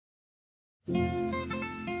Crazy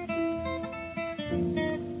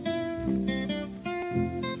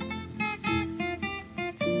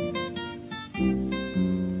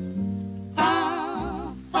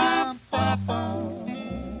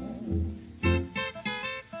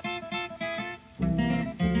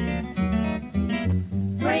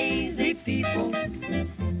people,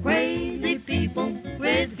 crazy people,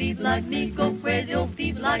 crazy people like me go crazy over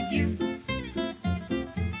people like you.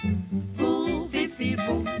 Goofy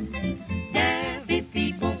people,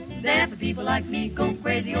 daffy people like me go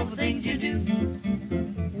crazy over things you do.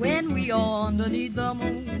 When we are underneath the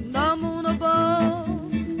moon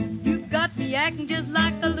above, you got me acting just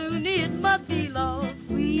like a loony. It must be love,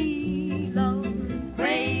 sweet love.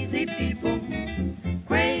 Crazy people,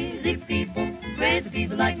 crazy people. Crazy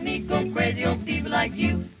people like me go crazy over people like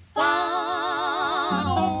you.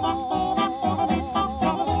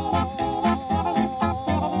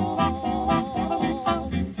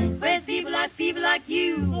 Crazy people like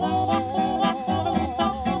you.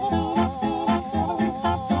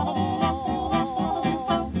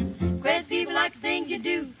 Crazy people like the things you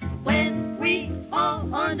do. When we are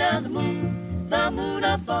under the moon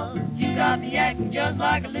above, you got me acting just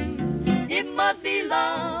like a loon. It must be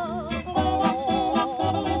love.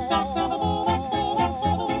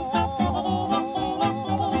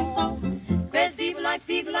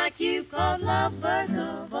 People like you, called lovebirds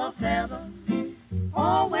of a feather,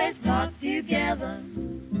 always flock together.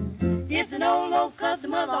 It's an old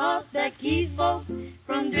custom of the heart that keeps folks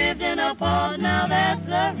from drifting apart. Now that's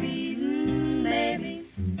the reason, baby,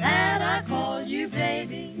 that I call you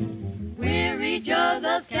baby. We're each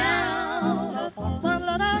other's counterpart.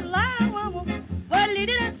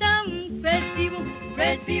 Crazy people,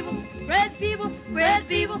 crazy people, crazy people, crazy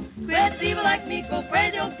people, crazy people like me go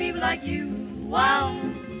crazy over people like you. Wow,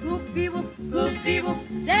 good people,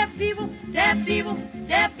 deaf people,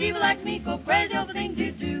 like me go crazy over things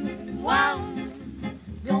you do. Wow,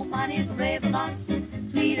 your mind is a raven like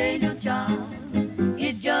sweet angel child.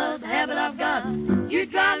 It's just a habit I've got. You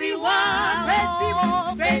drive me wild. Crazy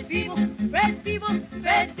people, crazy people, crazy people,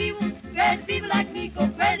 crazy people, crazy people like me go